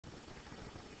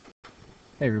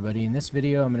Hey everybody, in this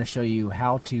video I'm going to show you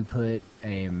how to put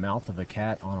a mouth of a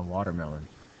cat on a watermelon.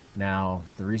 Now,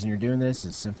 the reason you're doing this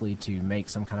is simply to make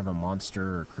some kind of a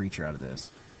monster or creature out of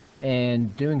this.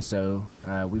 And doing so,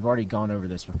 we've already gone over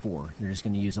this before. You're just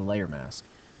going to use a layer mask.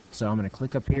 So I'm going to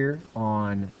click up here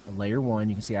on layer 1.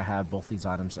 You can see I have both these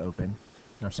items open. And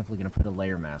I'm simply going to put a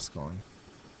layer mask on.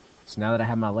 So now that I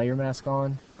have my layer mask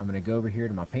on, I'm going to go over here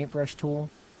to my paintbrush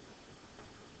tool.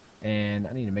 And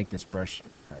I need to make this brush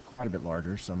quite a bit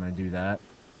larger, so I'm going to do that.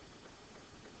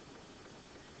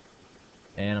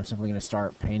 And I'm simply going to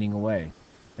start painting away.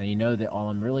 Now you know that all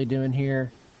I'm really doing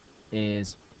here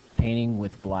is painting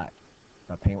with black.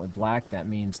 If I paint with black, that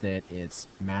means that it's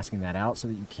masking that out so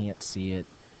that you can't see it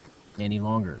any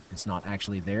longer. It's not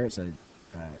actually there. It's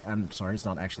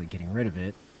not actually getting rid of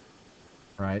it.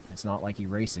 Right? It's not like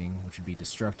erasing, which would be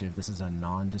destructive. This is a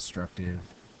non-destructive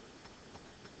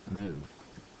move.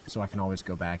 So I can always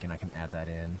go back and I can add that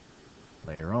in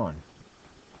later on.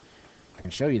 I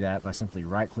can show you that by simply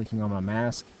right-clicking on my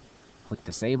mask, click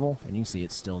Disable, and you can see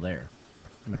it's still there.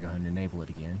 I'm going to go ahead and enable it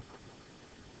again.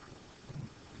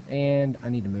 And I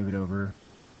need to move it over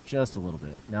just a little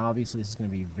bit. Now obviously this is going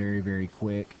to be very, very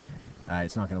quick.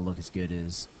 It's not going to look as good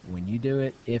as when you do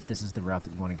it, if this is the route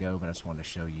that you want to go, but I just wanted to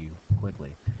show you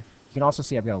quickly. You can also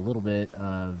see I've got a little bit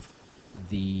of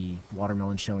the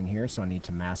watermelon showing here, so I need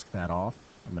to mask that off.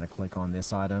 I'm going to click on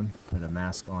this item, put a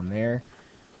mask on there,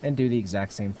 and do the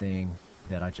exact same thing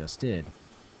that I just did.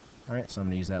 Alright, so I'm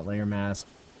going to use that layer mask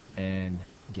and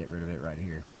get rid of it right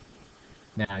here.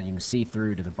 Now you can see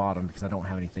through to the bottom because I don't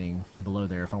have anything below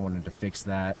there. If I wanted to fix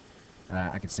that,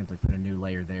 I could simply put a new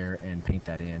layer there and paint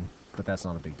that in, but that's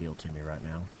not a big deal to me right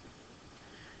now.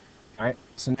 Alright,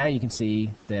 so now you can see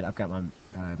that I've got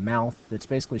my mouth that's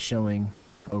basically showing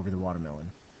over the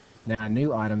watermelon. Now, a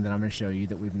new item that I'm going to show you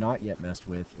that we've not yet messed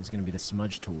with is going to be the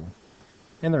smudge tool.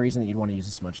 And the reason that you'd want to use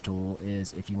the smudge tool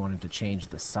is if you wanted to change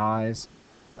the size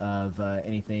of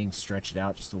anything, stretch it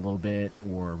out just a little bit,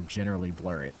 or generally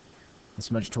blur it. The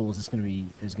smudge tool is going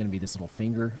to be this little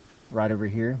finger right over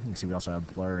here. You can see we also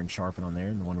have blur and sharpen on there,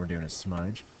 and the one we're doing is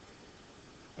smudge.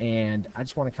 And I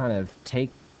just want to kind of take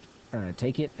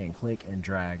it and click and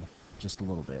drag just a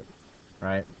little bit,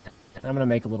 right? And I'm going to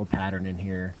make a little pattern in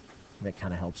here that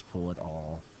kind of helps pull it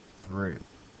all through.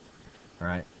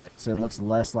 Alright, so it looks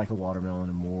less like a watermelon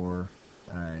and more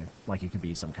like it could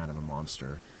be some kind of a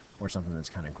monster or something that's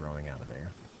kind of growing out of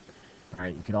there.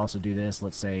 Alright, you could also do this.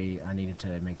 Let's say I needed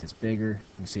to make this bigger.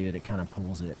 You can see that it kind of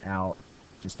pulls it out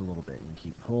just a little bit. You can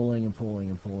keep pulling and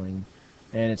pulling and pulling,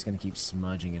 and it's going to keep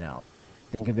smudging it out.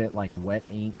 Think of it like wet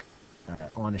ink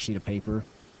on a sheet of paper,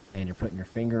 and you're putting your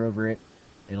finger over it.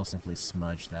 It'll simply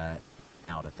smudge that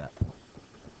out at that point.